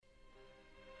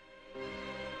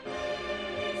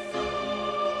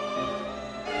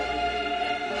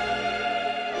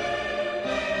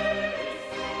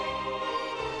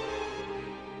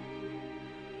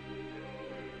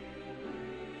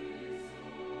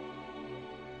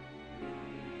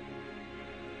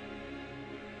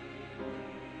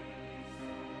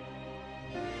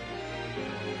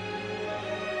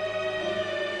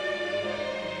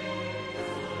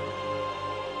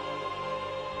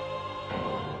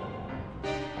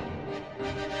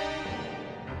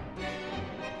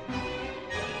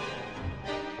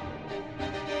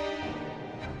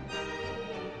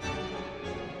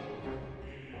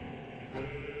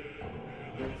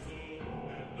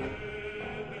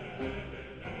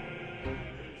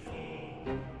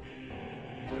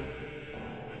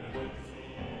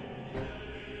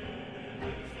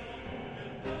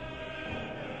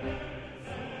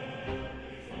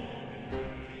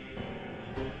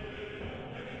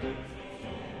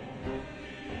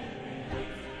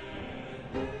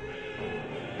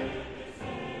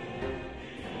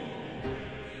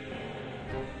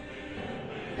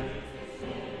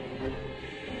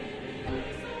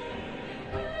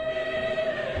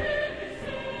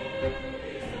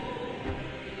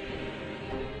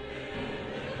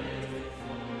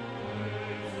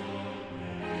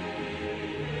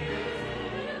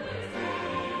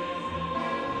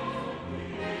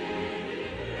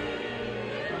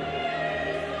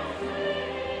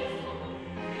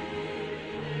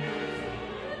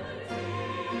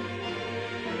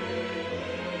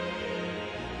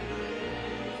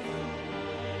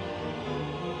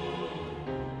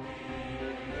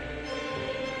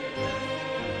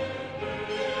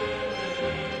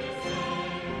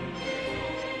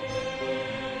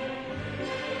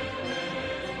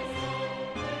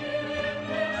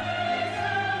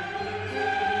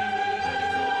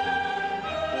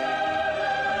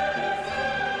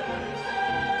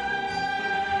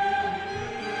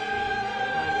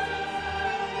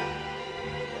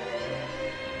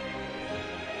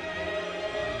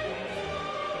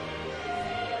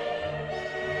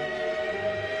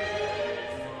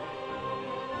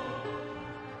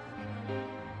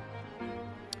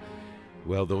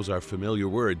Well, those are familiar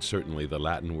words, certainly, the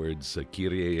Latin words,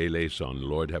 Kyrie eleison,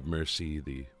 Lord have mercy,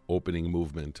 the opening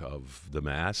movement of the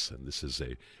Mass. And this is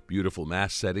a beautiful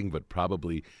Mass setting, but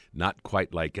probably not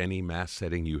quite like any Mass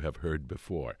setting you have heard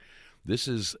before. This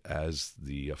is, as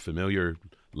the familiar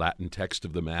Latin text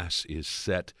of the Mass is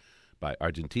set by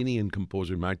Argentinian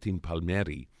composer Martin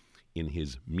Palmieri in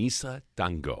his Missa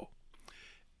Tango,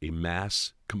 a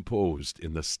Mass composed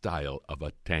in the style of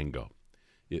a tango.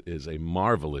 It is a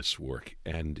marvelous work,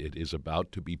 and it is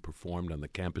about to be performed on the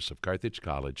campus of Carthage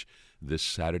College this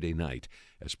Saturday night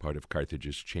as part of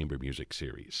Carthage's Chamber Music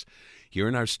Series. Here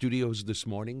in our studios this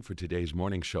morning for today's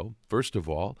morning show, first of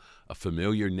all, a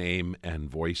familiar name and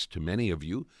voice to many of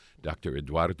you, Dr.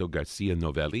 Eduardo Garcia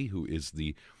Novelli, who is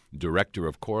the Director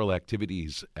of Choral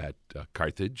Activities at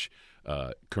Carthage,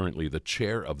 currently the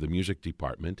Chair of the Music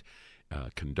Department,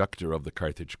 conductor of the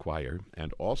Carthage Choir,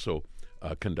 and also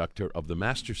conductor of the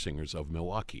Master Singers of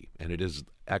Milwaukee. And it is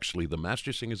actually the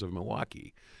Master Singers of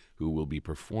Milwaukee who will be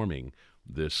performing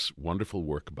this wonderful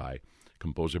work by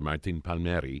composer Martin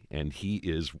Palmieri, and he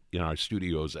is in our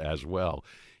studios as well.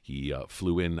 He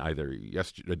flew in either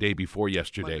the day before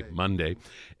yesterday, Monday,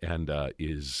 and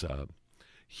is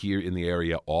here in the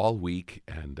area all week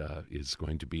and is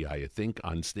going to be, I think,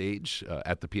 on stage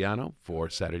at the piano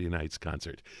for Saturday night's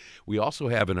concert. We also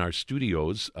have in our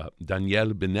studios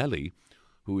Daniele Benelli,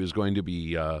 who is going to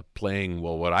be playing,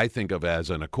 well, what I think of as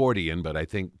an accordion, but I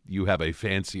think you have a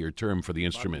fancier term for the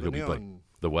instrument he'll be playing.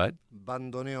 The what?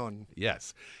 Bandoneon.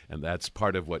 Yes, and that's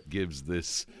part of what gives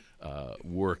this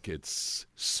work its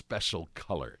special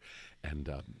color. And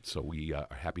so we are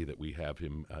happy that we have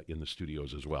him in the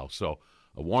studios as well. So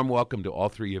a warm welcome to all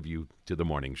three of you to the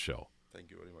morning show.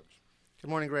 Thank you very much. Good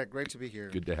morning, Greg. Great to be here.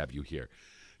 Good to have you here.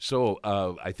 So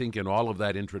I think in all of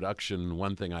that introduction,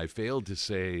 one thing I failed to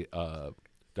say,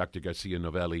 Dr. Garcia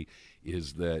Novelli,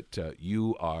 is that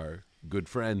you are good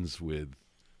friends with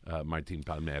Martin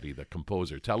Palmieri, the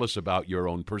composer. Tell us about your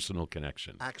own personal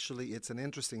connection. Actually, it's an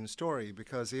interesting story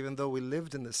because even though we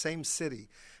lived in the same city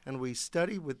and we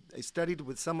studied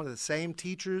with some of the same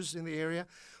teachers in the area,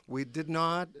 we did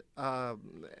not,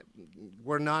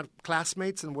 we're not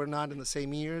classmates and we're not in the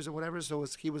same years or whatever, so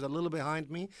he was a little behind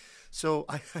me. So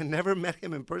I never met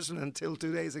him in person until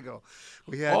 2 days ago.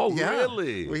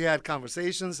 Really? We had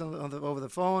conversations over the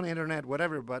phone, internet,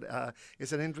 whatever, but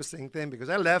it's an interesting thing because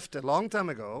I left a long time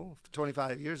ago,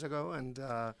 25 years ago, and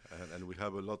we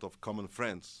have a lot of common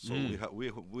friends. So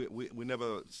we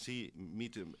never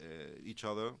meet each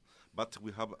other, but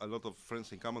we have a lot of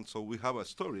friends in common. So we have a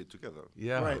story together.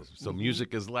 Yeah. Right. So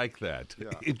music is like that.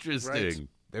 Yeah. Interesting. Right.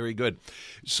 Very good.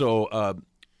 So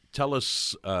tell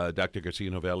us, Dr.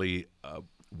 Garcia Novelli,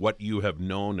 what you have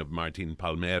known of Martin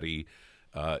Palmieri,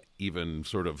 even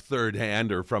sort of third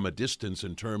hand or from a distance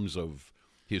in terms of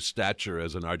his stature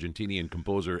as an Argentinian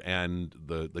composer and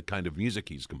the kind of music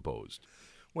he's composed.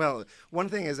 Well, one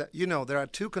thing is that, there are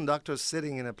two conductors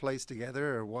sitting in a place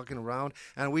together or walking around,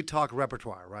 and we talk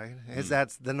repertoire, right?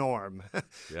 That's the norm.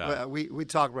 Yeah. we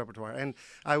talk repertoire. And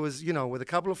I was, with a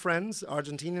couple of friends,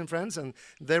 Argentinian friends, and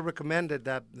they recommended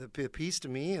the piece to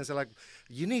me and said, like,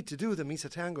 you need to do the Missa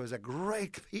Tango. It's a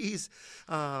great piece.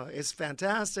 It's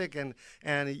fantastic, and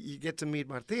you get to meet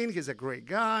Martin. He's a great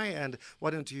guy, and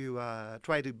why don't you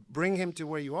try to bring him to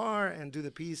where you are and do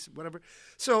the piece, whatever.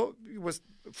 So it was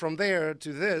from there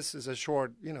to this is a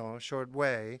short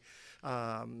way.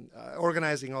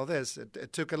 organizing all this.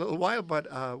 It took a little while, but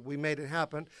we made it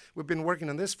happen. We've been working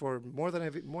on this for more than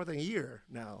a year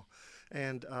now.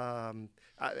 And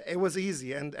it was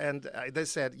easy, and they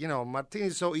said, Martin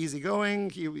is so easygoing.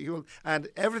 He will, and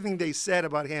everything they said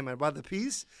about him and about the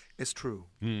piece is true.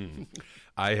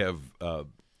 I have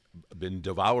been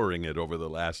devouring it over the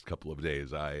last couple of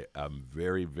days. I am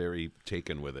very, very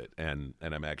taken with it, and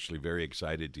I'm actually very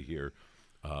excited to hear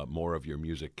more of your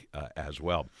music as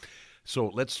well.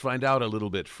 So let's find out a little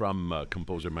bit from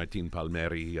composer Martin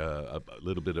Palmieri, a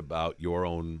little bit about your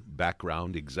own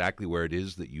background, exactly where it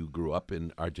is that you grew up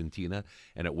in Argentina,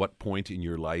 and at what point in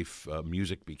your life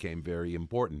music became very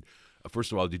important.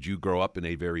 First of all, did you grow up in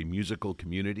a very musical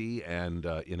community and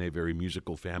in a very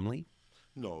musical family?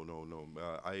 No.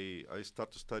 I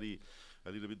started to study a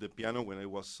little bit the piano when I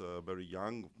was very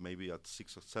young, maybe at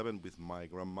 6 or 7, with my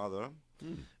grandmother.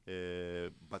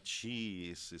 But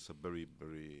she is a very,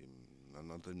 very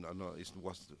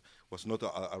was not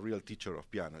a real teacher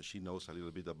of piano. She knows a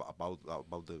little bit about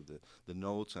the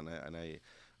notes, and I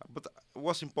but it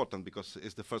was important because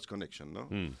it's the first connection, no?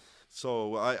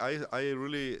 So I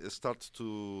really started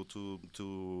to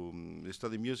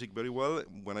study music very well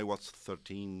when I was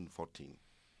 13, 14.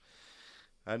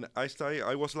 And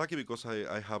I was lucky because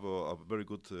I have a very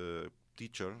good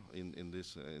teacher in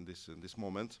this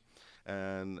moment,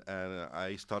 and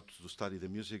I started to study the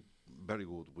music very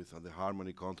good with the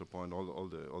harmony, counterpoint, all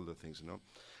the things,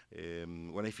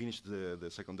 When I finished the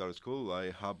secondary school,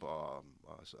 I have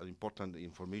important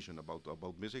information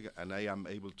about music, and I am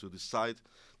able to decide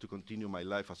to continue my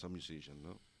life as a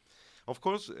musician. Of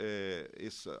course,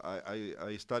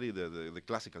 I studied the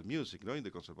classical music, in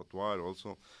the conservatoire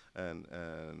also, and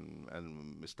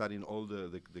studying all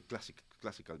the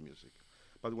classical music.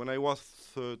 But when I was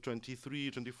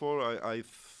 23, 24, I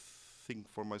think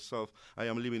for myself, I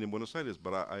am living in Buenos Aires,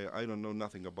 but I don't know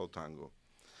nothing about tango.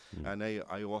 And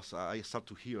I start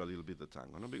to hear a little bit the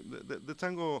tango. The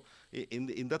tango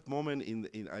in that moment, in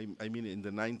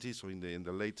the 90s or in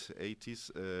the late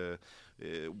 80s,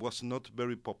 was not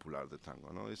very popular. The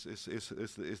tango,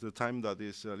 it's the time that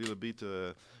is a little bit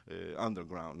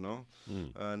underground,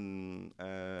 and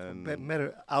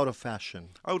better out of fashion.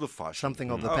 Out of fashion,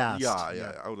 something of the past.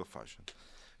 Yeah, out of fashion.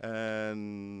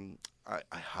 And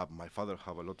my father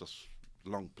have a lot of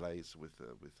long plays with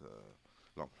the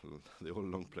whole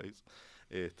long plays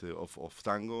of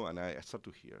tango, and I start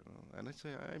to hear, and I say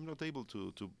I'm not able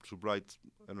to write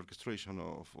an orchestration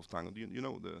of tango.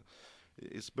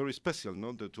 It's very special,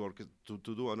 to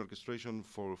do an orchestration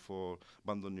for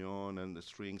bandoneon and the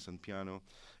strings and piano.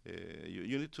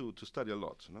 You need to study a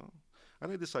lot,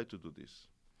 and I decided to do this.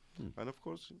 And of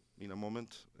course, in a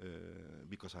moment,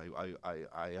 because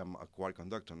I am a choir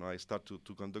conductor, I started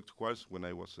to conduct choirs when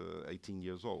I was 18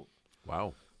 years old.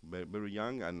 Wow. Very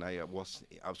young, and I was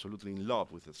absolutely in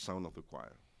love with the sound of the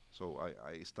choir. So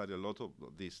I studied a lot of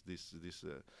this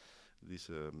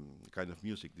kind of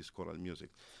music, this choral music.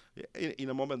 In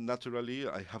a moment, naturally,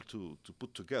 I have to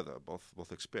put together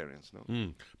both experience.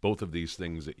 Both of these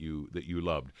things that you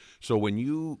loved. So when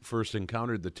you first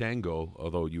encountered the tango,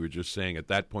 although you were just saying at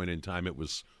that point in time it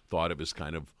was thought of as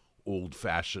kind of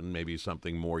old-fashioned, maybe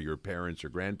something more your parents or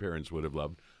grandparents would have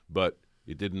loved, but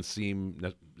it didn't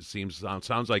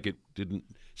sounds like it didn't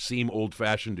seem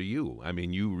old-fashioned to you. I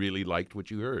mean, you really liked what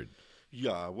you heard.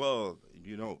 Yeah, well,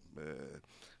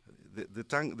 the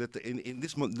tango that in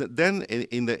this then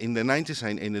in the 90s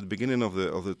and in the beginning of the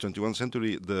 21st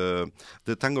century, the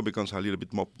tango becomes a little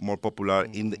bit more popular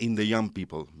in the young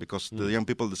people, because the young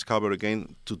people discover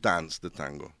again to dance the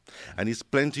tango, and it's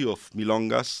plenty of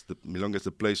milongas. The milonga is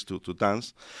the place to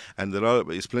dance, and there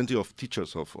is plenty of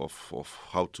teachers of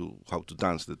how to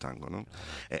dance the tango,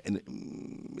 and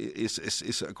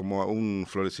es como un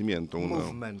florecimiento,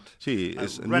 movement. Sí,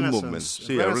 es un renaissance, movement.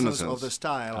 Sí, renaissance of the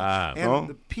style, and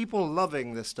the people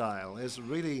loving the style is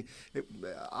really.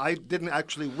 I didn't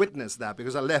actually witness that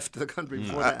because I left the country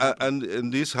before that.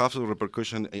 And this has a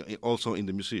repercussion also in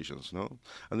the musicians,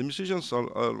 And the musicians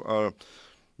are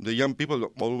the young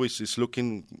people always is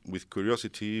looking with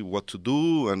curiosity what to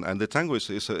do, and the tango is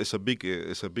a big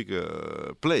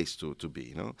place to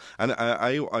be, And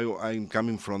I'm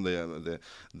coming from the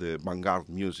vanguard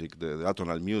music, the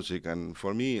atonal music, and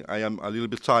for me I am a little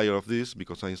bit tired of this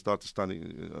because I started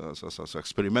studying as an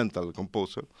experimental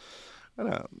composer.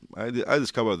 And I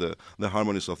discovered the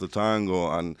harmonies of the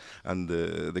tango and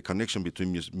the connection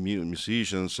between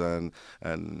musicians and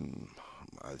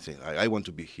I think I want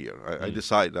to be here. I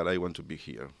decide that I want to be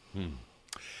here.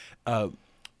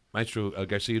 Maestro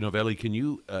Garcia Novelli, can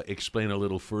you explain a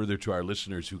little further to our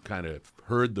listeners who kind of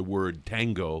heard the word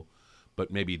tango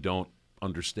but maybe don't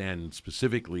understand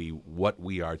specifically what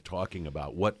we are talking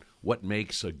about. What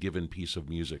makes a given piece of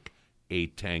music a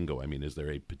tango? I mean, is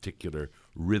there a particular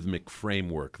rhythmic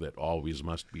framework that always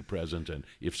must be present? And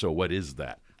if so, what is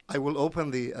that? I will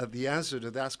open the answer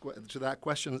to that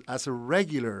question as a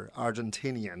regular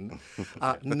Argentinian,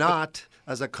 not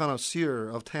as a connoisseur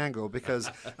of tango, because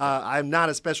I'm not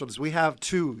a specialist. We have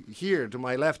two here to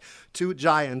my left, two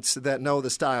giants that know the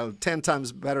style 10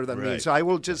 times better than me. So I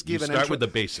will just give start with the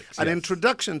basics. An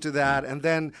introduction to that, and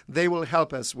then they will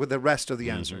help us with the rest of the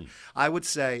answer. I would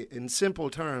say, in simple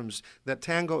terms, that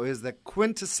tango is the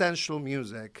quintessential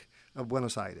music of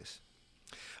Buenos Aires.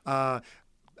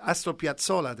 Astor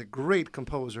Piazzolla, the great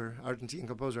composer, Argentine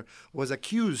composer, was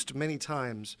accused many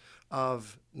times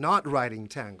of not writing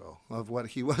tango, of what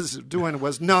he was doing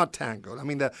was not tango. I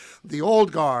mean, the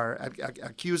old guard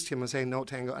accused him of saying no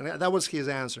tango, and that was his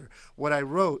answer. What I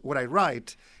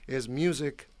write is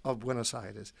music of Buenos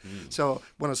Aires. So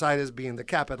Buenos Aires being the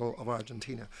capital of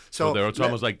Argentina. So it's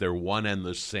almost like they're one and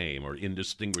the same, or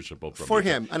indistinguishable from for each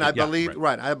other. him. And I believe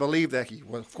I believe that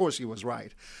of course he was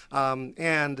right.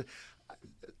 And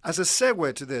as a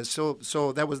segue to this,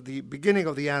 so that was the beginning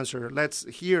of the answer. Let's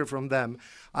hear from them.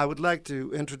 I would like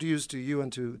to introduce to you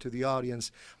and to the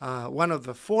audience one of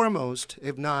the foremost,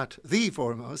 if not the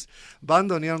foremost,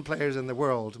 bandoneon players in the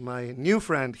world, my new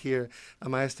friend here,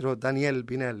 Maestro Daniel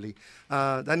Binelli.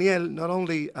 Daniel not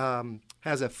only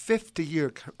has a 50-year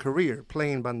career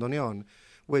playing bandoneon,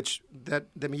 which,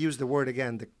 let me use the word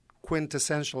again, the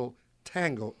quintessential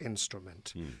tango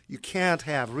instrument. You can't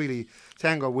have really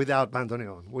tango without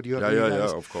bandoneon. Would you agree?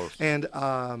 Yeah, of course. And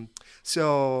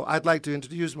so I'd like to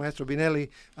introduce Maestro Binelli,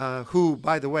 who,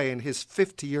 by the way, in his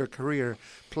 50-year career,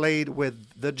 played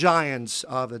with the giants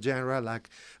of the genre, like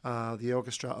the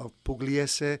orchestra of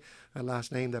Pugliese, a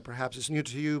last name that perhaps is new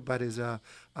to you, but is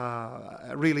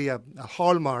really a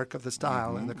hallmark of the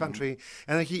style in the country.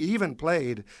 And he even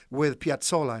played with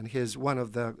Piazzolla in one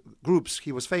of the groups.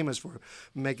 He was famous for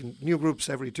making new groups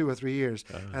every 2 or 3 years.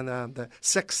 And the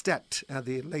sextet at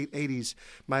the late 80s,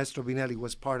 Maestro Binelli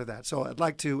was part of that. So I'd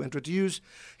like to introduce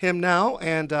him now,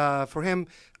 and for him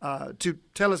to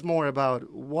tell us more about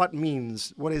what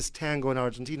is tango in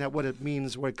Argentina, what it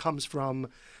means, where it comes from.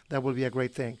 That will be a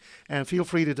great thing. And feel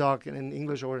free to talk in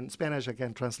English or in Spanish. I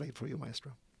can translate for you,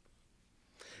 Maestro.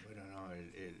 Bueno, no,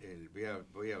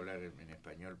 voy a hablar en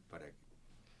español para que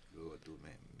luego tú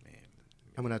me...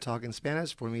 I'm going to talk in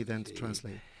Spanish for me then to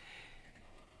translate.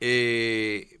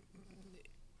 El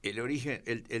origen,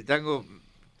 el tango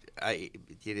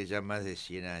tiene ya más de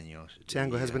 100 años.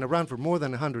 Tango has been around for more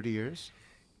than 100 years.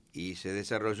 Y se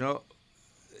desarrolló.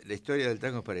 La historia del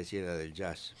tango es parecida del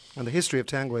jazz. And the history of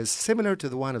tango is similar to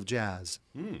the one of jazz.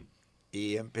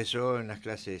 Y empezó en las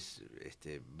clases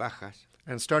bajas.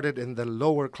 And started in the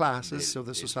lower classes of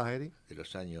the society. De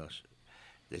los años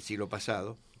del siglo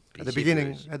pasado. At the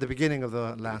beginning of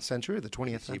the last century, the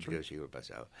 20th century. Del siglo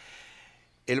pasado.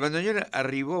 El bandoneón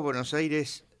arribó a Buenos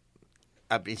Aires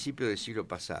a principios del siglo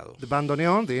pasado. The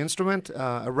bandoneon, the instrument,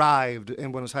 arrived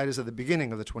in Buenos Aires at the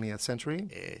beginning of the 20th century.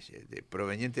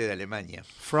 Proveniente de Alemania.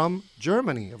 From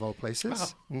Germany, of all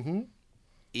places. Wow.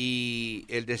 Y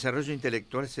el desarrollo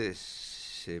intelectual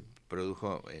se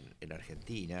produjo en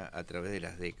Argentina a través de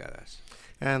las décadas.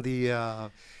 And the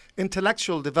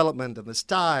intellectual development and the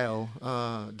style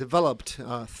developed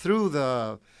through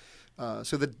the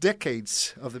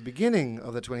decades of the beginning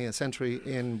of the 20th century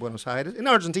in Buenos Aires, in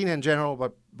Argentina in general,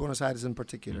 but Buenos Aires in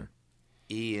particular.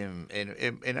 Y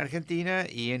en Argentina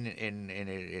y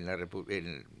en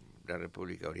la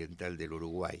República Oriental del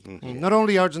Uruguay. Not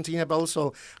only Argentina, but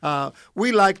also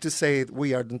we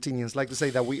Argentinians like to say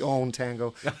that we own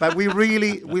tango, but we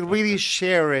really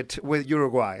share it with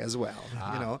Uruguay as well.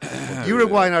 You know,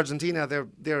 Uruguay and Argentina,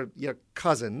 they're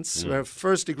cousins. We're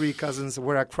first-degree cousins.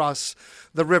 We're across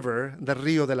the river, the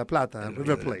Río de la Plata,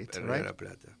 River Plate, right? Río de la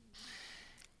Plata.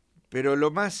 Pero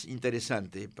lo más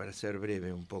interesante, para ser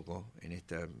breve un poco en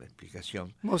esta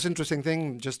explicación, most interesting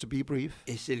thing, just to be brief,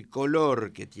 es el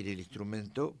color que tiene el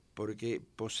instrumento, porque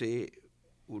posee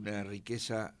una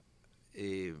riqueza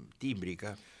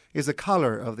tímbrica. Is the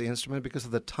color of the instrument because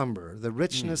of the timbre, the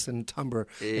richness and timbre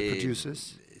it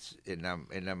produces. En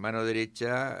la mano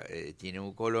derecha tiene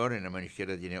un color, en la mano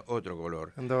izquierda tiene otro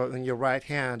color. And in your right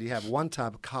hand you have one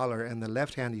type of color, and the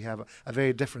left hand you have a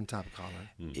very different type of color.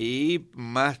 Y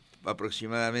más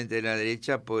aproximadamente en la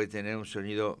derecha puede tener un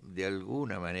sonido de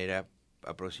alguna manera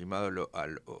aproximado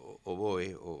al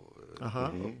oboe.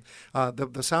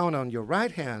 The sound on your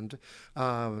right hand,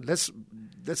 let's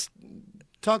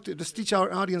teach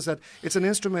our audience that it's an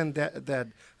instrument that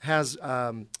has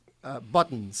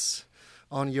buttons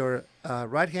on your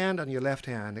right hand and your left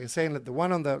hand. It's saying that the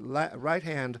one on the right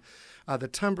hand, the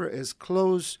timbre is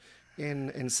close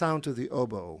in sound to the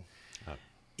oboe.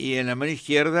 Y en la mano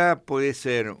izquierda puede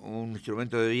ser un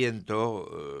instrumento de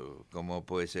viento, como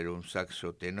puede ser un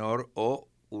saxo tenor o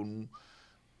un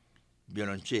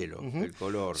violonchelo, el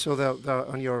color. So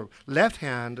on your left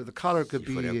hand, the color could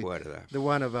be the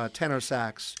one of a tenor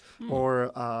sax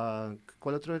or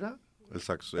 ¿cuál otro era? El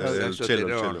saxo, el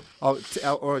cello.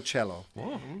 Or a cello.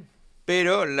 Oh.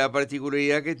 Pero la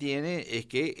particularidad que tiene es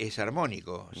que es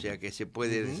armónico, o sea que se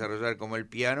puede desarrollar como el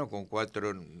piano con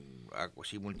 4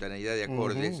 simultaneidad de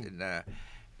acordes en la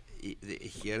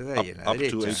izquierda y en la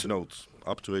derecha.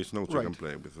 Up to 8 notes you can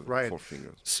play with 4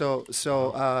 fingers. So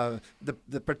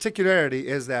the particularity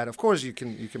is that, of course, you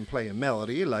can play a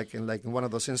melody like in one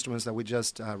of those instruments that we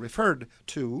just referred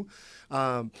to,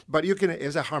 but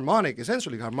it's a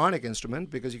essentially harmonic instrument,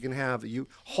 because you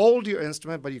hold your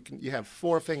instrument, but you have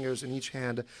 4 fingers in each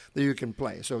hand that you can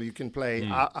play. So you can play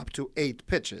up to 8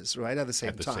 pitches, right, at the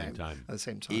same time. At the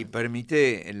same time. Y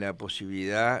permite la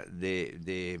posibilidad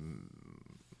de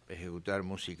ejecutar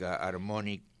música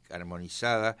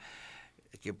armonizada,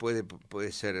 que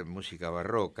puede ser música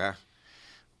barroca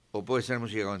o puede ser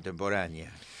música contemporánea.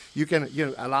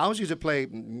 Allows you to play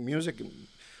music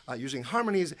using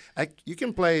harmonies. You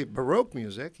can play Baroque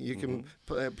music. You can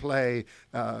play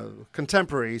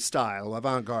contemporary style,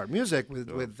 avant-garde music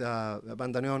with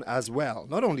bandoneon as well.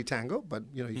 Not only tango, but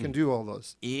you can do all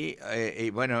those. Y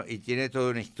tiene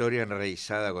toda una historia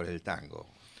enraizada con el tango.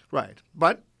 Right.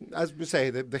 But, as we say,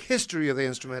 the history of the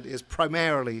instrument is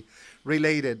primarily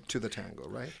related to the tango,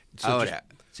 right? Ahora,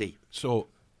 sí. So,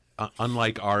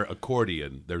 unlike our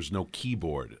accordion, there's no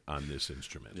keyboard on this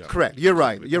instrument. Yeah. Correct. You're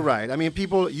right. I mean,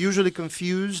 people usually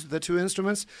confuse the two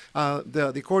instruments.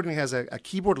 The accordion has a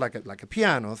keyboard like a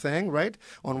piano thing, right?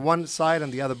 On one side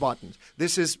and the other buttons.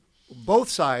 This is both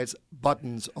sides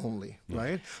buttons only,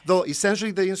 right? Though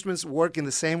essentially the instruments work in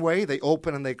the same way. They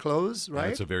open and they close,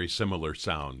 right? It's a very similar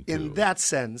sound, too. In that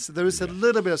sense, there is a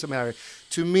little bit of similarity.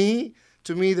 To me,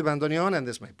 the bandoneon, and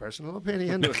this is my personal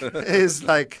opinion, is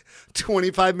like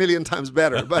 25 million times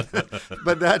better. But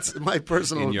that's my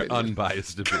personal opinion. In your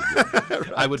unbiased opinion.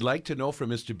 Right. I would like to know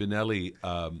from Mr. Bonelli,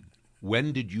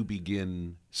 when did you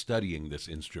begin studying this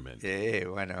instrument?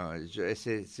 Bueno,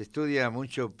 se estudia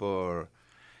mucho por...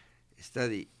 lo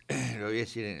voy a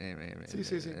decir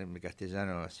en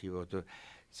castellano, así voto.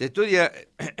 Se estudia,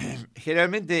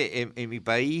 generalmente en mi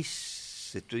país,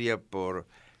 se estudia por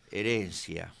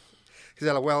herencia.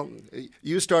 Well,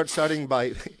 you start studying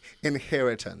by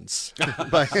inheritance.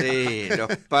 Sí,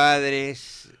 los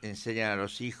padres enseñan a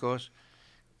los hijos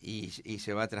y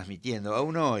se va transmitiendo.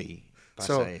 Aún hoy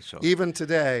pasa eso. Even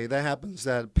today, that happens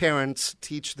that parents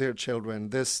teach their children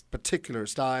this particular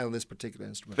style, this particular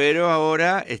instrument. Pero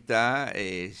ahora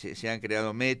se han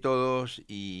creado métodos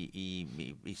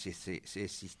y se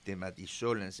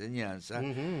sistematizó la enseñanza.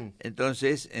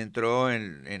 Entonces entró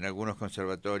en algunos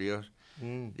conservatorios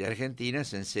de Argentina,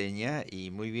 se enseña y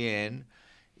muy bien.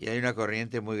 Y hay una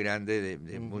corriente muy grande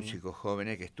de músicos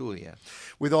jóvenes que estudian.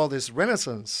 With all this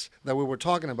renaissance that we were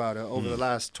talking about over the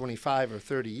last 25 or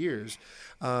 30 years,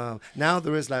 now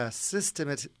there is a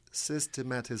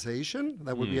systematization,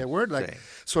 that would be a word, like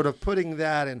sort of putting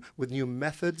that in with new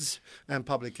methods and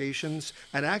publications,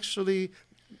 and actually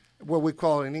what we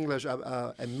call in English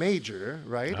a major,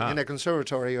 right, in a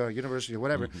conservatory or university or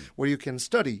whatever, where you can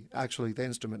study actually the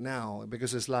instrument now,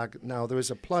 because it's like now there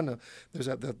is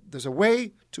there's a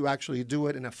way to actually do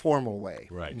it in a formal way.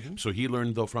 Right. So he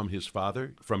learned though from his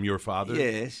father, from your father?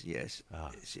 Yes.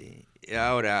 Sí.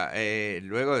 Ahora,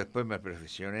 luego después me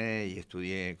perfeccioné y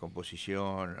estudié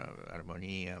composición,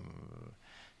 armonía,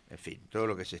 en fin, todo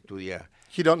lo que se estudia.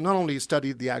 He not only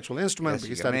studied the actual instrument, but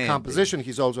he studied composition.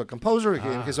 He's also a composer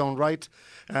in his own right,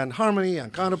 and harmony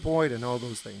and counterpoint and all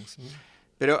those things.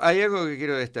 Pero hay algo que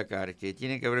quiero destacar que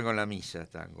tiene que ver con la misa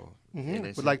tango.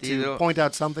 Would like to point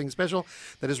out something special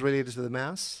that is related to the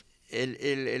mass.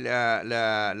 La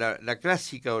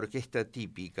clásica orquesta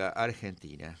típica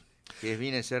argentina, que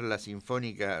viene a ser la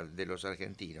sinfónica de los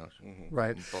argentinos.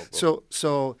 Right. So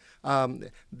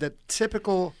the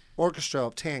typical orchestra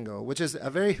of tango, which is a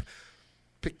very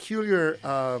peculiar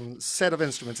set of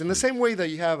instruments, in the same way that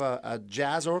you have a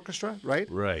jazz orchestra, right?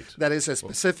 Right. That is a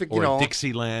specific, or a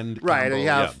Dixieland right, combo. You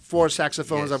have 4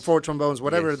 saxophones and 4 trombones,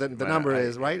 whatever the number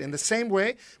is, right? In the same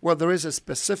way, well, there is a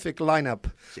specific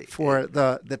lineup for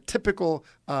the typical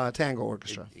tango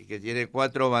orchestra. Y que tiene 4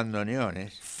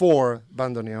 bandoneones. 4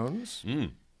 bandoneons.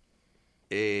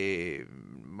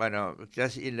 bueno,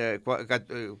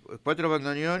 cuatro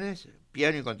bandoneones,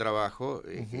 piano y contrabajo,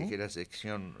 que es la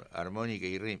sección armónica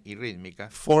y rítmica.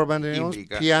 4 bandoneons,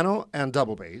 Hídrica. piano, and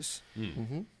double bass.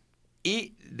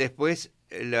 Y después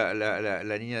la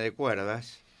línea de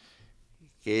cuerdas,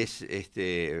 que es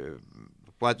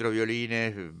 4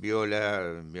 violines,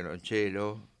 viola,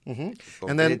 violonchelo,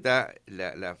 completa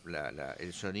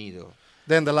el sonido.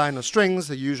 Then the line of strings,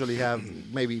 they usually have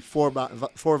maybe four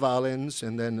violins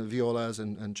and then violas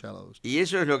and cellos. Y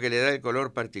eso es lo que le da el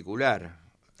color particular,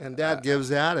 And that gives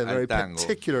that a very tango.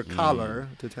 particular color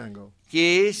to tango.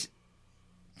 que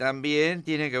también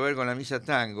tiene que ver con la misa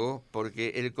tango,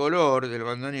 porque el color del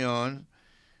bandoneón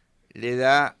le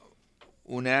da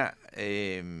una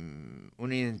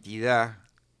identidad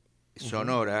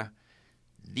sonora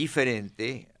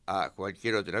diferente a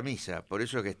cualquier otra misa, por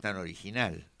eso es que es tan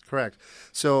original. Correct.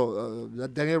 So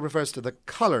Daniel refers to the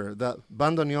color that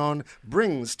bandoneon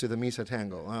brings to the misa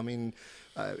tango. I mean,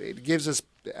 it gives us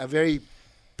a very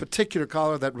particular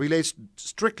color that relates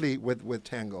strictly with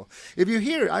tango. If you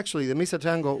hear actually the misa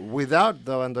tango without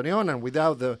the bandoneon and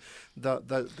without the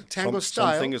tango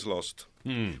style, Something is lost.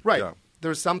 right? Yeah.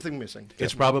 There's something missing.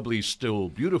 It's probably still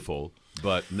beautiful,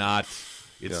 but not.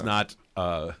 It's not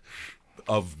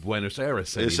of Buenos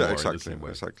Aires anymore.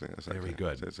 Exactly. Very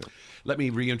good. Yes, yes. Let me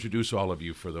reintroduce all of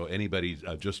you for anybody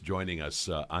just joining us.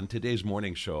 On today's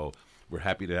morning show, we're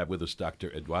happy to have with us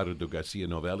Dr. Eduardo Garcia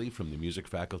Novelli from the music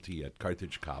faculty at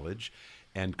Carthage College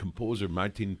and composer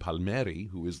Martin Palmieri,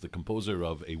 who is the composer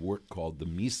of a work called the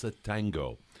Misa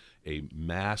Tango, a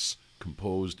mass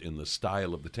composed in the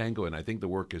style of the tango, and I think the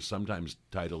work is sometimes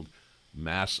titled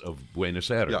Mass of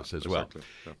Buenos Aires as well. Exactly.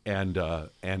 Yeah.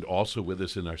 And also with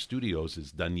us in our studios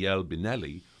is Daniel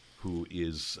Binelli, who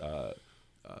is a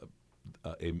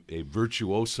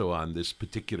virtuoso on this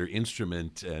particular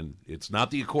instrument, and it's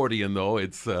not the accordion though;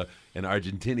 it's an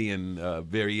Argentinian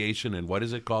variation. And what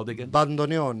is it called again?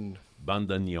 Bandoneon.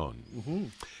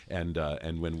 Bandoneon.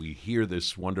 And when we hear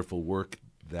this wonderful work,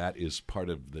 that is part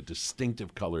of the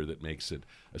distinctive color that makes it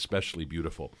especially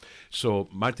beautiful. So,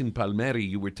 Martin Palmieri,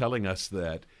 you were telling us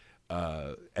that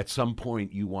at some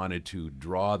point you wanted to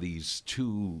draw these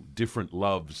two different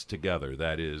loves together.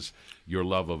 That is, your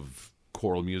love of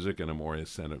choral music in a more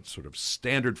sort of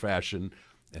standard fashion,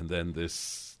 and then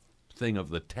this thing of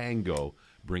the tango,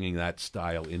 bringing that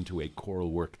style into a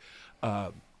choral work.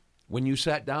 When you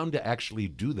sat down to actually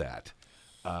do that,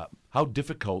 how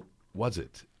difficult was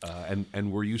it?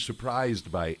 And were you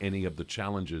surprised by any of the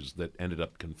challenges that ended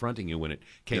up confronting you when it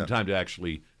came time to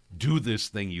actually do this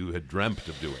thing you had dreamt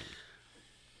of doing?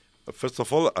 First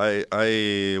of all,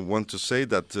 I want to say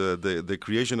that the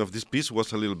creation of this piece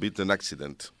was a little bit an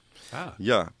accident.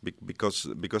 Yeah, because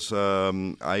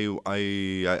I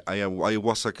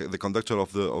was the conductor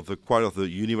of the choir of the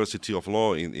University of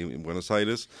Law in Buenos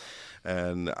Aires,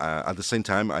 and at the same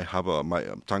time I have my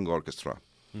tango orchestra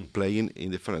playing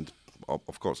in different.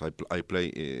 Of course, I play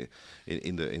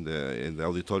in the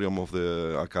auditorium of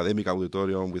the academic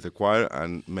auditorium with the choir,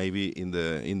 and maybe in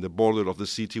the border of the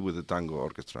city with the tango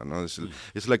orchestra. No?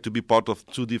 It's like to be part of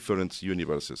two different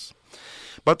universes.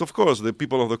 But of course, the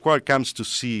people of the choir comes to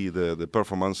see the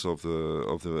performance of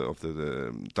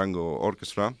the tango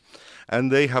orchestra,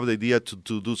 and they have the idea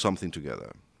to do something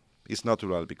together. It's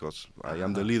natural because I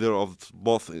am the leader of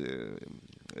both.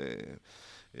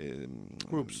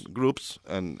 Groups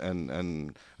and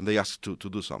they ask to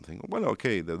do something. Well,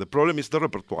 okay. The problem is the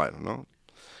repertoire, no?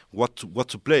 What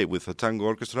to play with a tango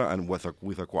orchestra and with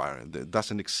a choir. There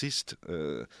doesn't exist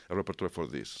a repertoire for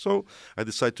this. So I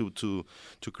decided to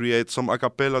create some a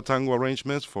cappella tango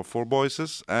arrangements for 4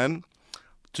 voices, and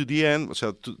to the end,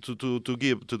 so to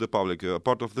give to the public a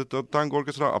part of the tango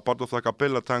orchestra, a part of the a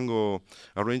cappella tango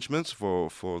arrangements for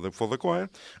the choir,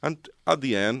 and at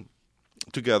the end,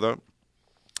 together,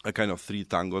 a kind of 3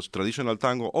 tangos, traditional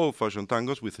tango, old-fashioned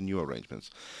tangos with new arrangements.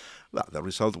 Well, the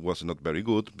result was not very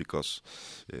good because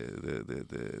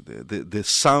the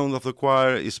sound of the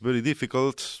choir is very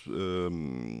difficult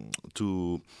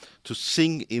to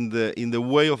sing in the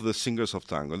way of the singers of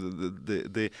tango.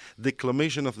 The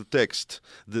declamation of the text,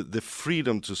 the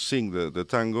freedom to sing the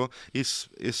tango is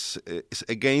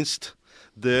against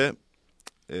the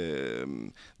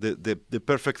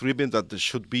perfect rhythm that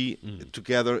should be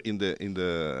together in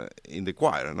the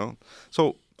choir, no?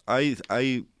 So I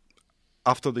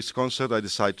after this concert I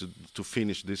decided to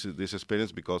finish this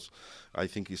experience because I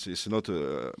think it's not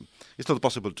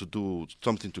possible to do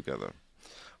something together.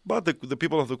 But the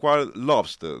people of the choir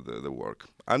loves the work,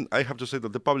 and I have to say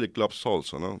that the public loves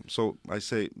also, no? So I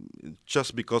say,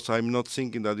 just because I'm not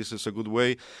thinking that this is a good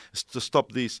way to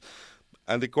stop this,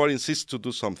 and the choir insists to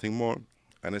do something more,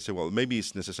 and I said, well, maybe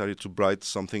it's necessary to write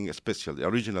something special, the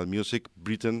original music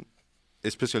written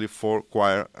especially for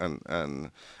choir and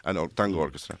tango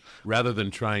orchestra. Rather than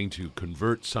trying to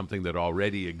convert something that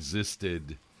already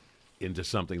existed into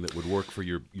something that would work for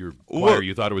your choir,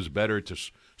 you thought it was better to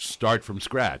start from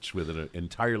scratch with an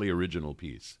entirely original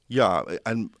piece. Yeah,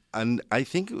 and I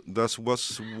think that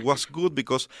was good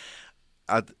because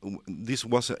this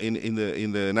was in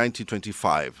the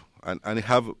 1925, and I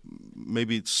have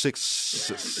maybe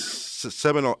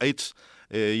 7 or 8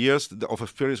 years of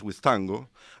experience with tango.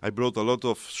 I brought a lot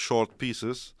of short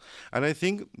pieces, and I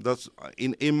think that's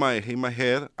in my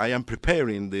head. I am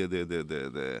preparing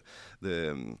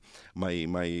my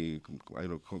I don't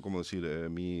know cómo decir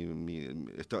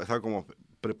está como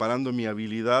preparando mi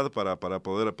habilidad para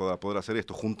poder hacer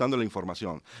esto, juntando la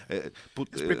información.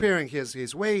 He's preparing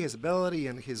his way, his ability,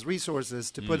 and his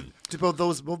resources to put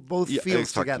those both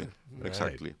fields together.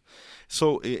 Exactly. Right.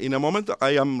 So in a moment,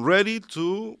 I am ready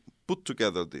to put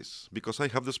together this because I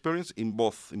have the experience in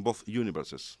both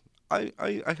universes. I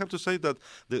have to say that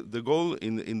the goal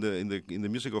in the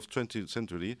music of 20th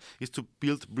century is to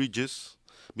build bridges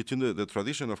between the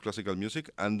tradition of classical music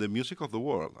and the music of the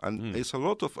world, and there's a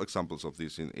lot of examples of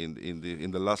this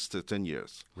in the last 10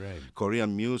 years. Right.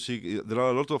 Korean music, there are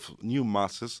a lot of new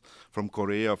masses from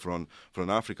Korea, from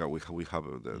Africa. We have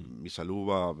the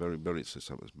Misaluba, very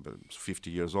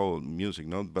 50 years old music,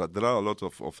 no? But there are a lot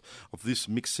of this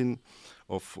mixing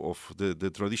of the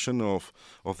tradition of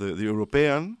the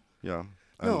European, yeah.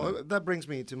 No, that brings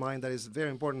me to mind that is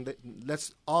very important.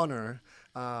 Let's honor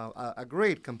a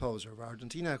great composer of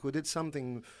Argentina who did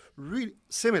something really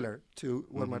similar to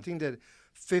what Martin did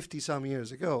 50-some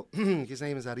years ago. His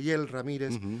name is Ariel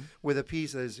Ramirez, with a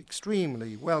piece that is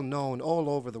extremely well known all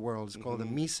over the world. It's called the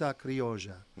Misa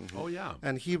Criolla. Oh, yeah.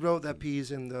 And he wrote that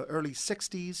piece in the early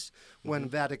 60s when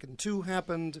Vatican II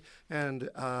happened, and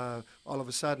all of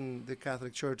a sudden the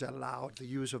Catholic Church allowed the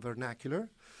use of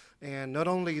vernacular. And not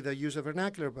only the use of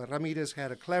vernacular, but Ramirez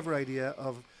had a clever idea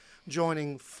of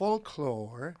joining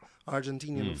folklore,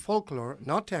 Argentinian folklore,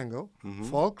 not tango,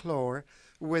 folklore,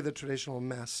 with a traditional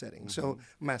mass setting. So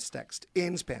mass text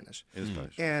in Spanish.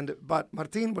 But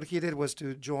Martin, what he did was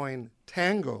to join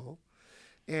tango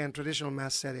and traditional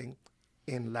mass setting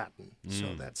in Latin.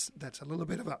 So that's a little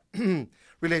bit of a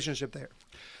relationship there.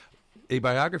 A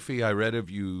biography I read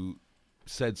of you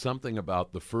said something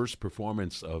about the first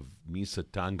performance of Misa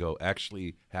Tango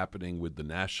actually happening with the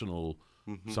national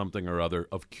something or other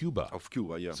of Cuba. Of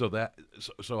Cuba, yeah. So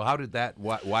how did that?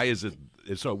 Why is it?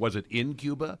 So was it in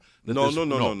Cuba?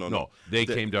 No. They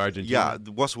came to Argentina. Yeah,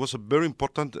 it was a very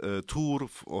important tour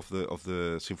of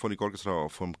the symphonic orchestra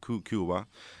from Cuba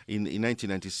in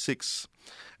 1996,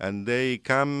 and they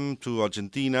come to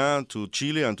Argentina, to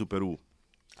Chile, and to Peru.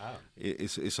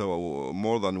 It's a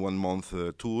more than 1 month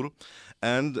tour,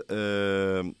 and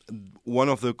one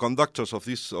of the conductors of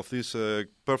these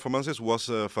performances was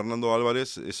Fernando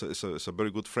Alvarez. Is a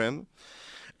very good friend,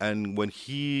 and when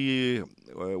he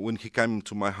came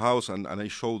to my house and I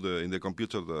showed in the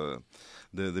computer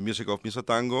the music of Misa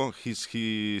Tango,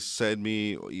 he said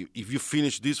me, if you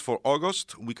finish this for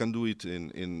August, we can do it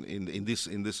in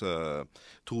this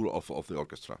tour of the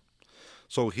orchestra.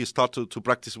 So he started to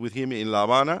practice with him in La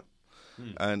Habana,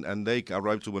 and they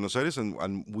arrived to Buenos Aires,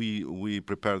 and we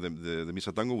prepared the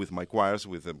Misa Tango with my choirs,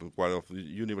 with the choir of the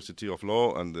University of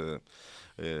Law and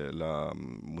La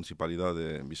Municipalidad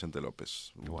de Vicente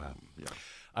López. Wow. Yeah.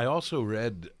 I also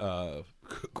read a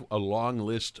long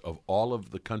list of all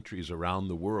of the countries around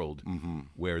the world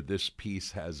where this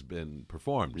piece has been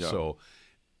performed. Yeah. So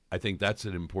I think that's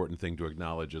an important thing to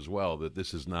acknowledge as well, that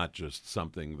this is not just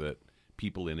something that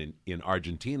people in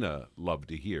Argentina love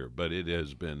to hear, but it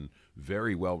has been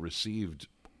very well received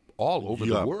all over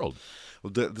the world.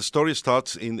 The story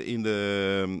starts in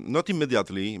the not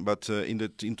immediately, but in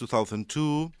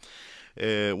 2002.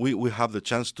 We have the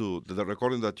chance to the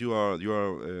recording that we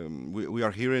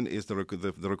are hearing is the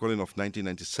recording of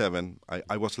 1997.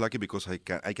 I was lucky because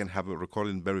I can have a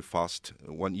recording very fast.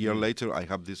 1 year later, I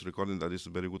have this recording that is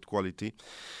very good quality,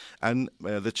 and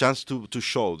the chance to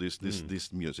show this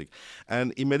music.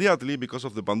 And immediately, because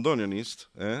of the bandoneonists,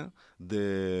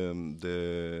 the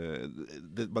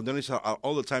bandoneonists are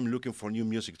all the time looking for new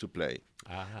music to play.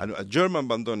 And a German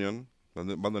bandoneon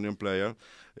player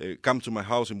come to my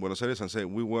house in Buenos Aires and say,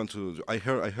 we want to. I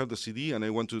heard the CD and I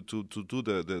want to do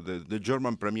the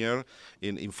German premiere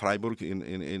in Freiburg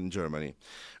in Germany,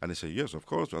 and I say yes, of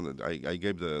course. And I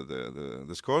gave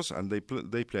the scores and they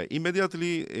play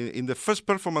immediately in the first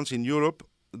performance in Europe.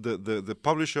 The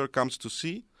publisher comes to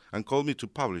see and called me to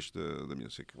publish the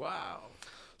music. Wow.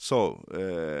 So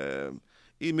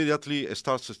immediately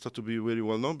start to be very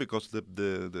well known because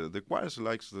the choirs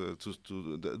likes the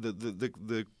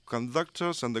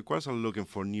conductors and the choirs are looking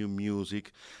for new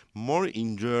music, more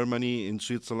in Germany, in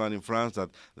Switzerland, in France. That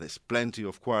there's plenty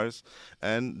of choirs,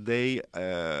 and they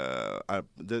are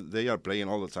playing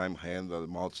all the time Handel,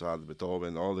 Mozart,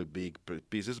 Beethoven, all the big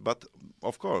pieces. But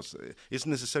of course, it's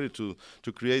necessary to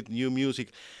create new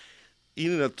music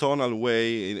in a tonal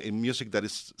way, in music that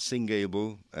is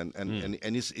singable and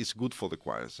is good for the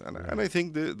choirs. And I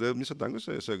think the Misa Tango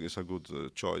is a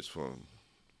good choice for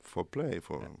play,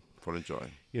 for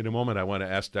enjoy. In a moment, I want to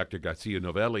ask Dr. Garcia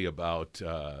Novelli about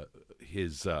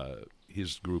his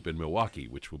group in Milwaukee,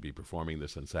 which will be performing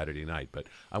this on Saturday night. But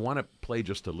I want to play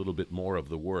just a little bit more of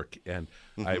the work. And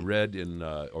I read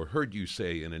or heard you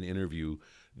say in an interview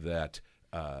that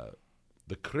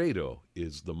the credo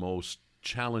is the most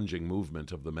challenging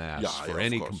movement of the Mass for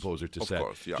any composer to set.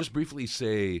 Course, yeah. Just briefly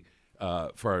say,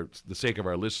 for the sake of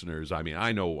our listeners, I mean,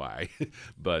 I know why,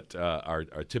 but our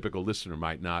typical listener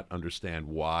might not understand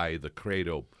why the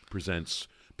credo presents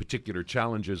particular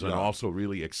challenges and also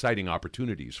really exciting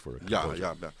opportunities for a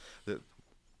composer.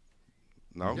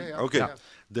 Now? Yeah, okay. yeah.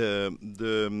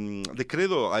 The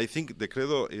credo, I think the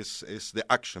credo is the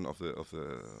action of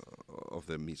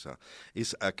the Misa.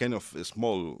 It's a kind of a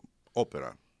small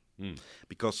opera.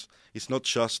 Because it's not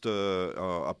just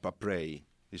a pray.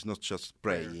 It's not just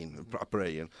praying.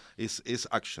 It's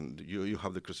action. You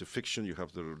have the crucifixion. You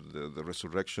have the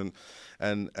resurrection,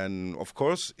 and of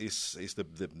course, is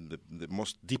the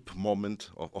most deep moment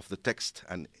of the text,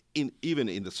 and even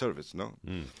in the service. No.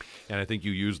 And I think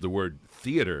you used the word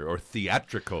theater or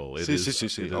theatrical. It is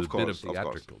a of course, bit of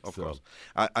theatrical. Of course.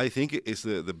 I think it's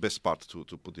the best part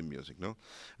to put in music. No.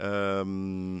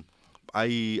 I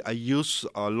use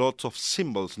a lot of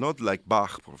symbols, not like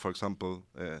Bach, for example.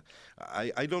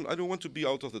 I don't want to be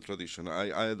out of the tradition.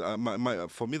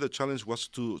 For me, the challenge was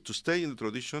to stay in the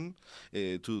tradition,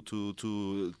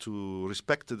 to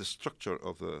respect the structure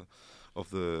of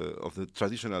the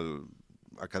traditional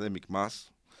academic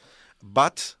Mass,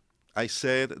 but I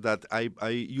said that I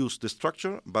use the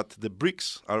structure, but the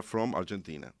bricks are from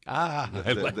Argentina. I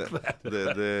like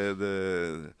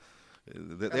that.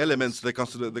 The elements, the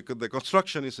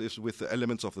construction is with the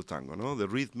elements of the tango, no? The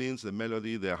rhythms, the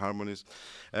melody, the harmonies,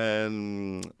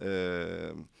 and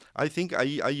I think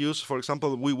I use, for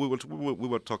example, we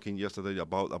were talking yesterday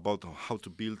about how to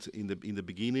build in the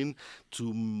beginning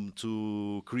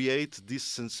to create this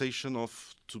sensation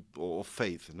of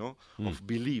faith, no, of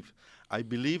belief. I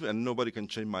believe, and nobody can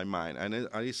change my mind. And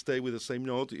I stay with the same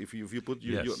note. If you put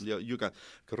you can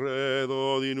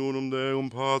credo in unum Deum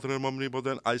Patrem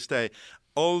omnipotent. I stay.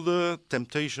 All the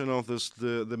temptation of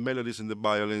the melodies and the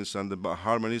violins and the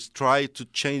harmonies try to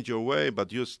change your way,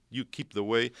 but you keep the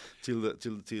way till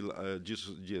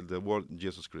Jesus, the word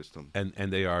Jesus Christ. And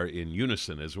they are in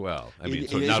unison as well. I mean,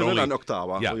 so not only an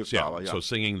octava. So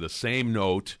singing the same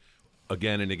note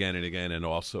again and again and again, and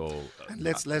also and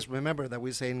let's remember that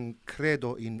we're saying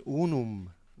credo in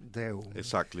unum Deum.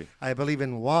 Exactly. I believe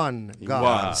in one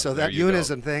God. So that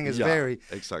unison thing is very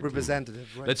representative.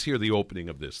 Right? Let's hear the opening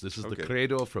of this. This is the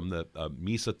credo from the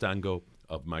Misa Tango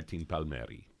of Martin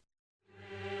Palmieri.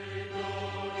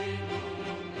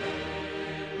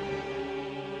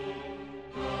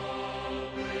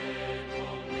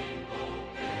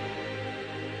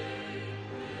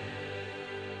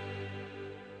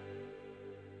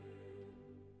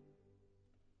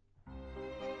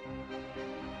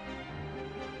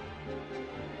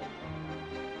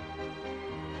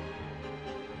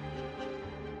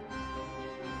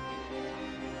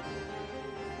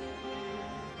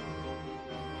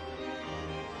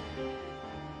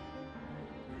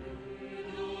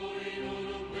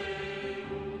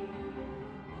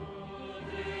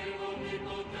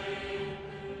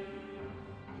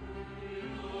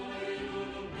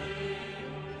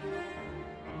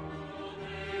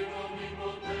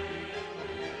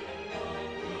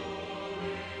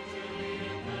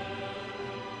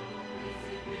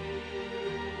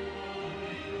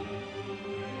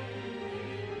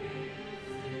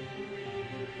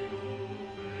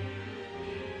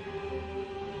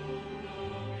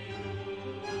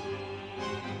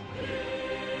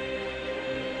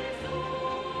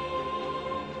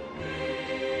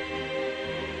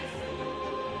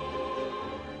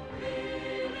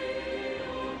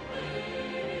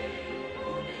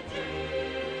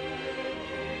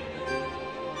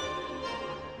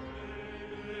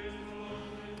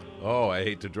 Oh, I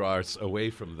hate to draw us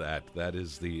away from that. That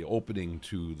is the opening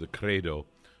to the Credo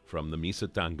from the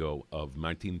Misa Tango of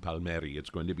Martin Palmieri.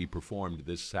 It's going to be performed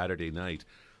this Saturday night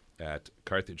at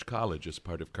Carthage College as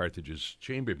part of Carthage's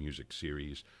chamber music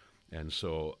series. And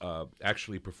so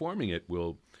actually performing it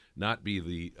will not be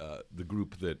the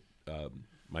group that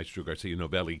Maestro Garcia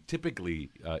Novelli typically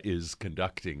is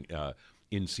conducting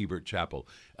in Siebert Chapel.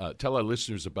 Tell our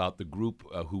listeners about the group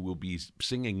who will be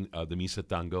singing the Misa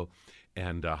Tango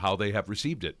and how they have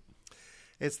received it.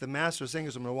 It's the Master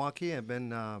Singers of Milwaukee. I've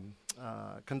been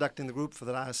conducting the group for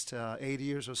the last 8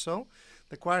 years or so.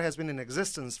 The choir has been in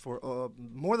existence for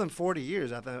more than 40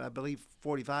 years, I believe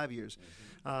 45 years.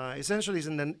 Essentially, it's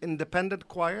an independent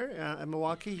choir in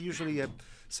Milwaukee, usually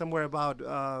somewhere about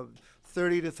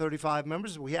 30 to 35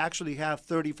 members. We actually have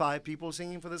 35 people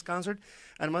singing for this concert.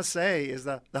 And I must say, is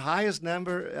the highest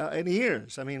number in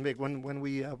years. I mean, when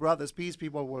we brought this piece,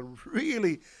 people were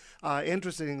really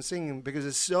interested in singing because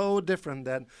it's so different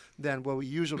than what we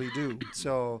usually do.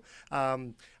 So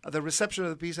the reception of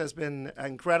the piece has been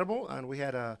incredible, and we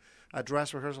had a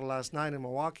dress rehearsal last night in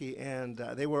Milwaukee, and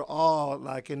they were all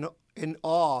like in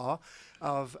awe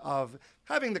of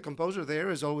having the composer there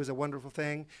is always a wonderful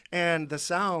thing, and the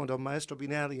sound of Maestro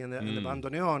Binelli and the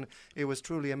bandoneon, it was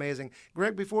truly amazing.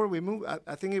 Greg, before we move,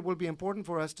 I think it will be important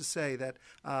for us to say that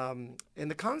in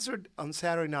the concert on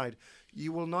Saturday night, we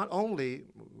will not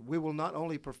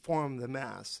only perform the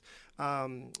Mass.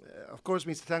 Of course,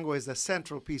 Misa Tango is the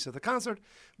central piece of the concert,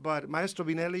 but Maestro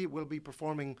Binelli will be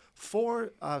performing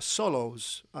 4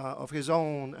 solos of his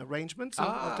own arrangements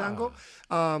of tango.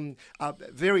 A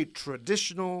very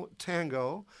traditional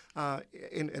tango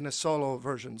in a solo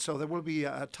version. So there will be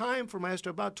a time for Maestro,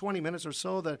 about 20 minutes or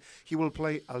so, that he will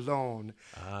play alone.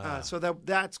 So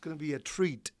that's going to be a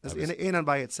treat in and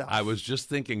by itself. I was just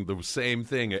thinking the same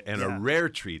thing, and a rare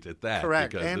treat at that.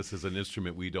 Correct. Because and this is an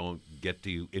instrument we don't get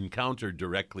to encounter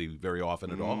directly very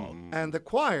often at all. And the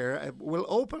choir will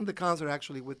open the concert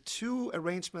actually with 2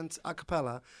 arrangements a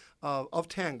cappella of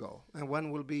tango. And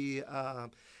one will be El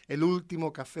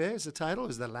Último Café is the title,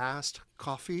 is the last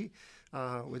coffee,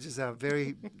 which is a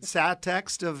very sad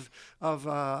text of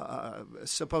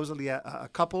supposedly a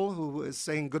couple who is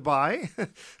saying goodbye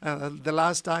the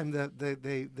last time that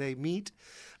they meet.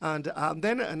 And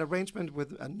then an arrangement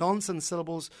with nonsense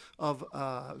syllables of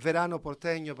Verano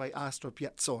Porteño by Astor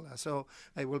Piazzolla. So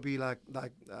it will be like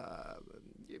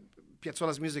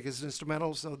Piazzolla's music is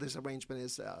instrumental, so this arrangement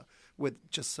is with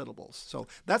just syllables. So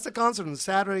that's the concert on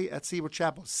Saturday at Siebert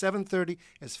Chapel, 7:30.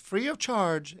 It's free of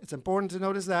charge. It's important to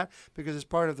notice that because it's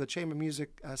part of the chamber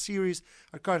music series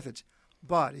at Carthage.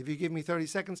 But if you give me 30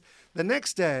 seconds, the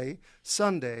next day,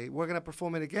 Sunday, we're going to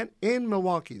perform it again in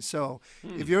Milwaukee. So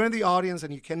if you're in the audience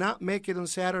and you cannot make it on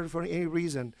Saturday for any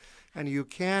reason, and you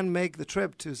can make the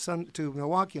trip to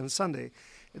Milwaukee on Sunday,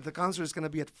 the concert is going to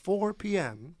be at 4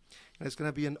 p.m., and it's going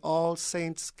to be in All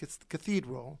Saints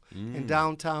Cathedral in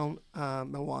downtown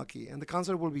Milwaukee. And the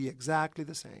concert will be exactly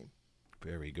the same.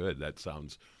 Very good. That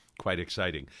sounds quite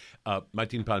exciting.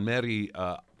 Martin Palmieri,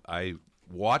 I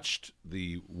watched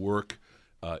the work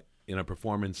in a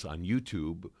performance on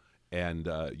YouTube, and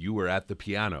you were at the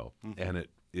piano, and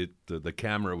the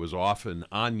camera was often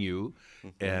on you,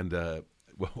 and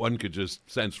one could just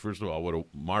sense, first of all, what a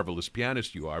marvelous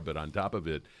pianist you are, but on top of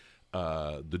it,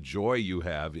 the joy you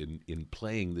have in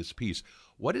playing this piece.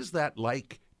 What is that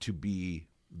like to be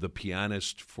the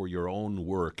pianist for your own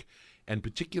work, and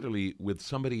particularly with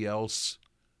somebody else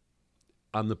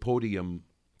on the podium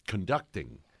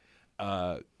conducting?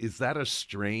 Is that a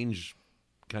strange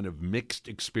kind of mixed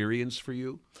experience for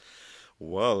you?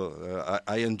 Well,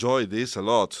 I enjoy this a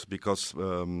lot because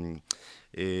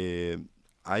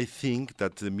I think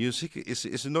that the music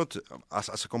is not,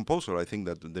 as a composer, I think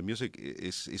that the music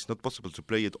is not possible to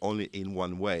play it only in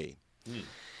one way.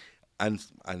 And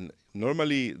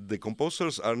normally the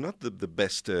composers are not the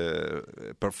best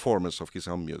performers of his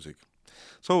own music.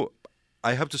 So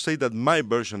I have to say that my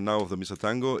version now of the Misa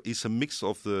Tango is a mix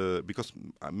of because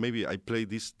maybe I play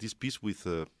this piece with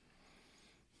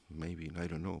maybe, I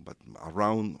don't know, but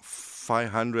around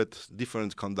 500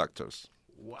 different conductors.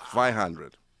 Wow.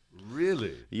 500.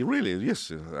 Really? Really,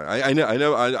 yes. I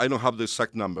know. I don't have the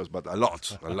exact numbers, but a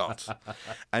lot.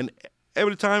 And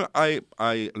every time I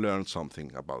learn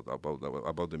something about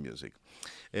the music.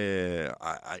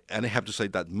 And I have to say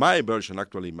that my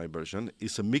version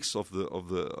is a mix of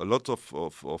a lot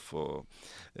of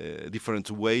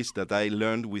different ways that I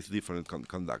learned with different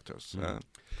conductors.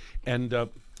 And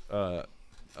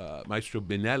Maestro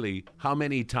Binelli, how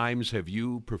many times have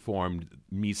you performed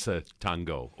Misa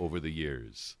Tango over the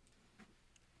years?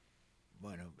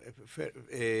 Bueno,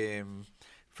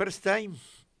 first time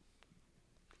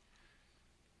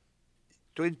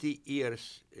 20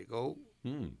 years ago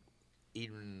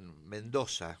in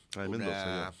Mendoza,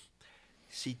 una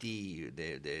city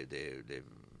de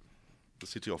the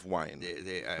city of wine.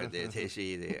 de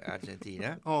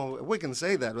Argentina. Oh, we can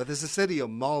say that, but it's the city of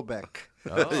Malbec.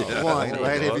 Oh, Wine,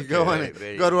 right? If you go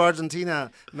Okay, go to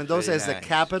Argentina, Mendoza very is the nice.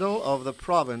 capital of the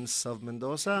province of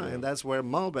Mendoza, and that's where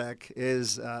Malbec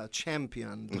is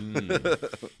championed.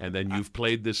 And then you've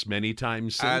played this many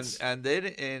times since? And then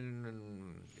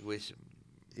with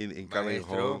In Carnegie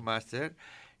Maestro, Hall. Master,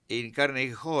 in Carnegie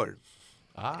Hall.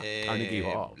 Carnegie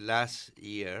Hall. Last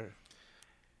year.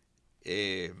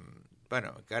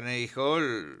 Bueno, Carnegie Hall.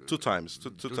 Two times.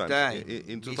 Two Two times.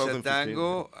 In Misa 2015.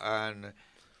 Tango and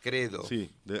Credo. See,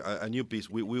 a new piece.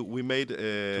 We made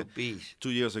Two piece. 2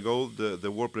 years ago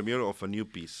the world premiere of a new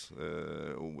piece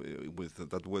with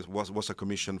that was a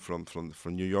commission from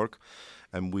New York,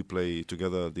 and we play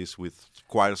together this with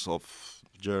choirs of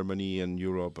Germany and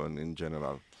Europe and in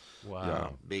general. Wow. Yeah,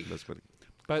 Big. that's very.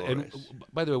 And Chorus.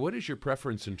 by the way, what is your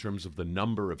preference in terms of the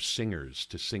number of singers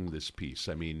to sing this piece?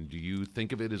 I mean, do you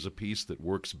think of it as a piece that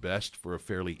works best for a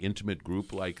fairly intimate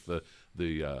group like the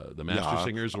Master Yeah.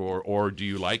 Singers, or do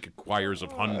you like choirs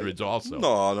of hundreds also?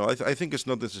 No. I think it's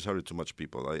not necessary too much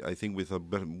people. I think with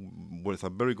a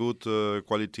very good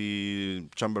quality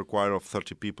chamber choir of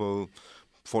 30 people,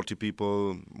 40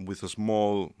 people, with a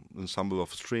small ensemble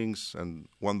of strings and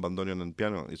one bandoneon and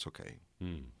piano, it's okay.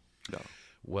 Yeah.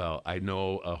 Well, I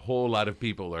know a whole lot of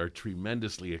people are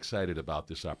tremendously excited about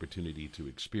this opportunity to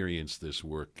experience this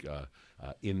work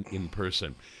in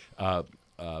person.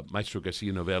 Maestro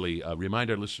Garcia Novelli, remind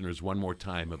our listeners one more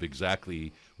time of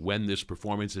exactly when this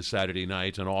performance is Saturday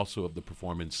night, and also of the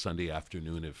performance Sunday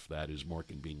afternoon, if that is more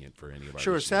convenient for any of our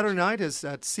Sure, listeners. Saturday night is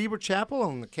at Siebert Chapel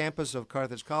on the campus of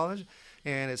Carthage College,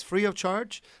 and it's free of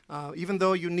charge, even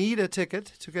though you need a ticket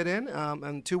to get in,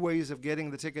 and two ways of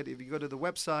getting the ticket. If you go to the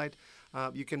website,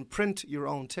 you can print your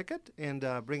own ticket and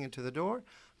bring it to the door.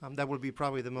 That will be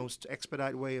probably the most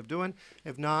expedite way of doing.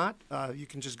 If not, you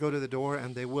can just go to the door,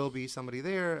 and there will be somebody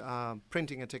there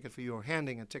printing a ticket for you or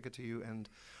handing a ticket to you. And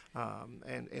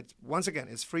it's once again,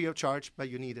 it's free of charge, but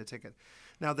you need a ticket.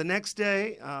 Now, the next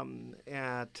day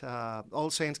at All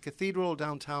Saints Cathedral,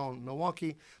 downtown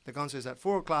Milwaukee, the concert is at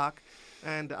 4 o'clock.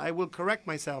 And I will correct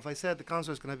myself. I said the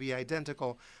concert is going to be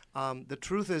identical. The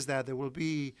truth is that there will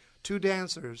be two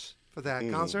dancers for that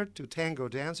concert, two tango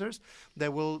dancers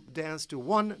that will dance to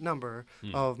one number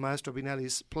of Maestro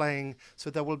Binelli's playing.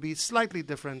 So that will be slightly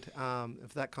different.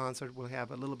 If that concert will have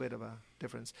a little bit of a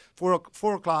difference.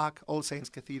 4 o'clock, All Saints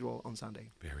Cathedral on Sunday.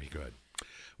 Very good.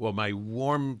 Well, my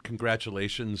warm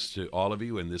congratulations to all of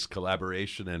you in this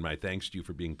collaboration, and my thanks to you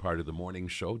for being part of the morning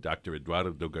show. Dr.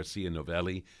 Eduardo Garcia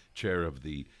Novelli, chair of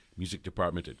the music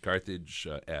department at Carthage,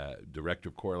 director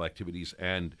of choral activities,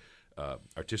 and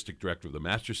artistic director of the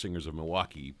Master Singers of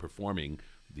Milwaukee, performing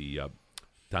the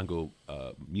tango,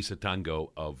 Misa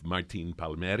Tango of Martin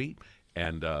Palmieri,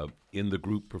 and in the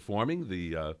group performing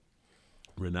the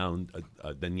renowned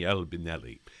Daniele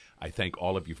Binelli. I thank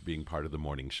all of you for being part of the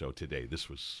morning show today. This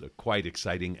was quite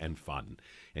exciting and fun.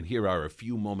 And here are a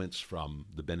few moments from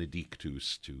the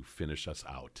Benedictus to finish us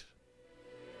out.